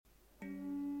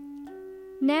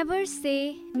Never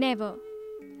Say Never.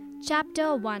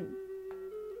 Chapter 1.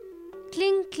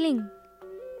 Cling, cling.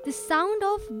 The sound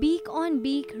of beak on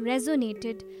beak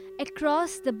resonated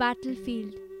across the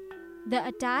battlefield. The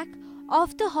attack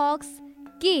of the hawks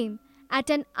came at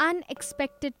an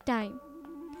unexpected time.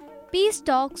 Peace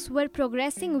talks were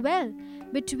progressing well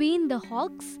between the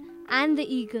hawks and the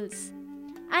eagles,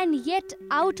 and yet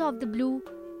out of the blue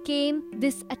came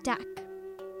this attack.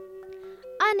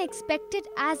 Unexpected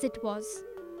as it was,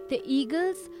 the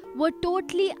eagles were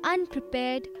totally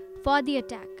unprepared for the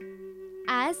attack,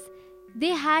 as they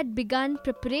had begun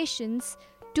preparations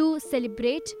to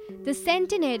celebrate the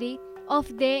centenary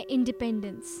of their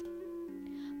independence.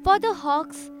 For the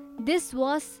hawks, this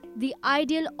was the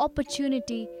ideal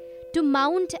opportunity to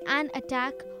mount an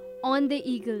attack on the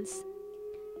eagles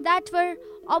that were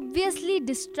obviously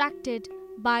distracted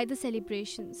by the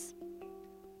celebrations.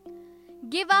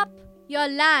 Give up your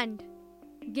land,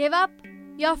 give up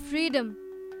your freedom,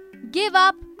 give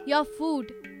up your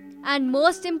food, and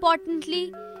most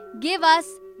importantly, give us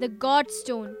the God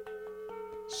Stone,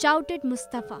 shouted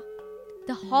Mustafa,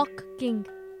 the Hawk King.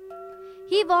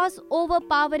 He was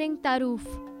overpowering Taruf,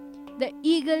 the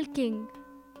Eagle King.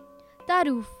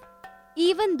 Taruf,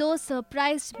 even though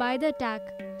surprised by the attack,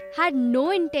 had no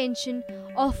intention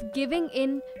of giving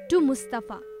in to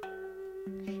Mustafa.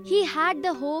 He had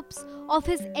the hopes of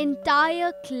his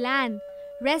entire clan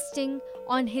resting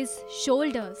on his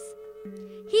shoulders.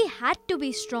 He had to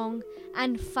be strong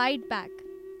and fight back,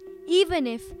 even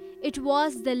if it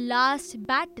was the last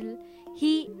battle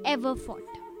he ever fought.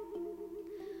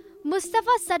 Mustafa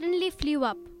suddenly flew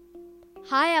up,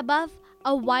 high above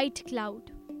a white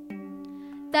cloud.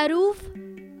 Taruf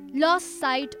lost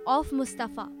sight of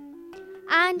Mustafa,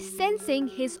 and sensing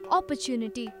his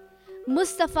opportunity,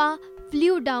 Mustafa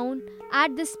flew down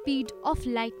at the speed of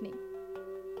lightning.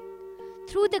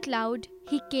 Through the cloud,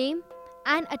 he came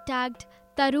and attacked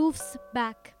Taruf's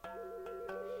back.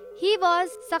 He was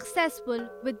successful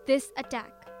with this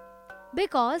attack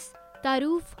because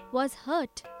Taruf was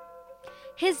hurt.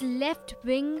 His left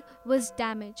wing was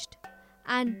damaged,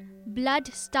 and blood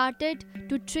started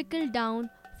to trickle down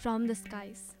from the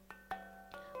skies.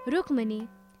 Rukmani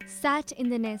sat in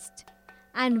the nest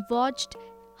and watched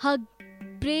her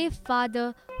brave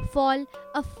father fall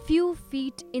a few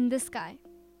feet in the sky.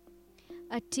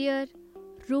 A tear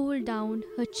rolled down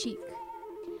her cheek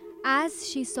as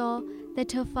she saw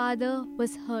that her father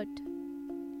was hurt.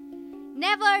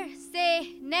 Never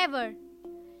say never,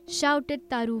 shouted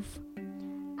Taruf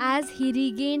as he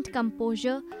regained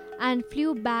composure and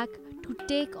flew back to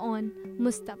take on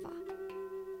Mustafa.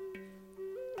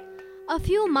 A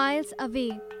few miles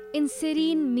away in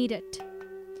serene Meerut,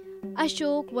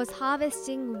 Ashok was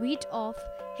harvesting wheat off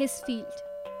his field.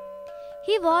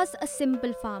 He was a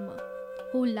simple farmer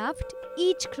who loved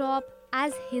each crop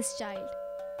as his child.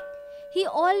 He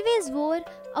always wore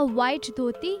a white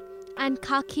dhoti and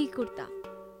khaki kurta.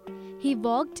 He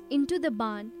walked into the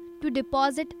barn to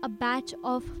deposit a batch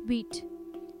of wheat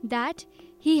that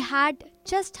he had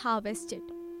just harvested.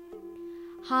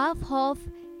 Half of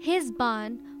his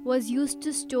barn was used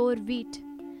to store wheat,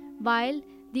 while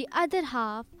the other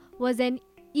half was an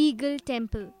eagle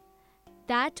temple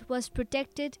that was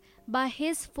protected by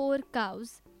his 4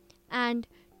 cows and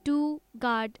 2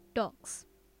 guard dogs.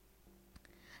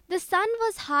 The sun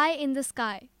was high in the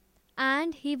sky,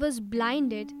 and he was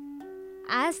blinded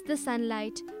as the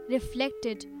sunlight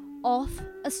reflected off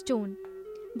a stone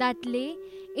that lay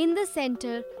in the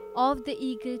center of the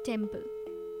eagle temple.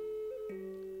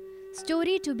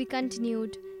 Story to be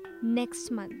continued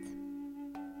next month.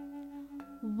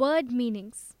 Word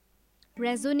meanings: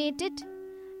 resonated,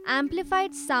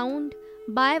 amplified sound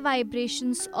by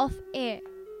vibrations of air.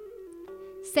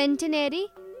 Centenary,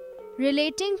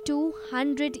 relating to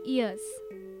 100 years.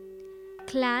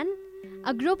 Clan,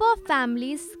 a group of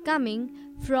families coming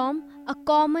from a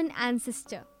common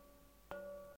ancestor.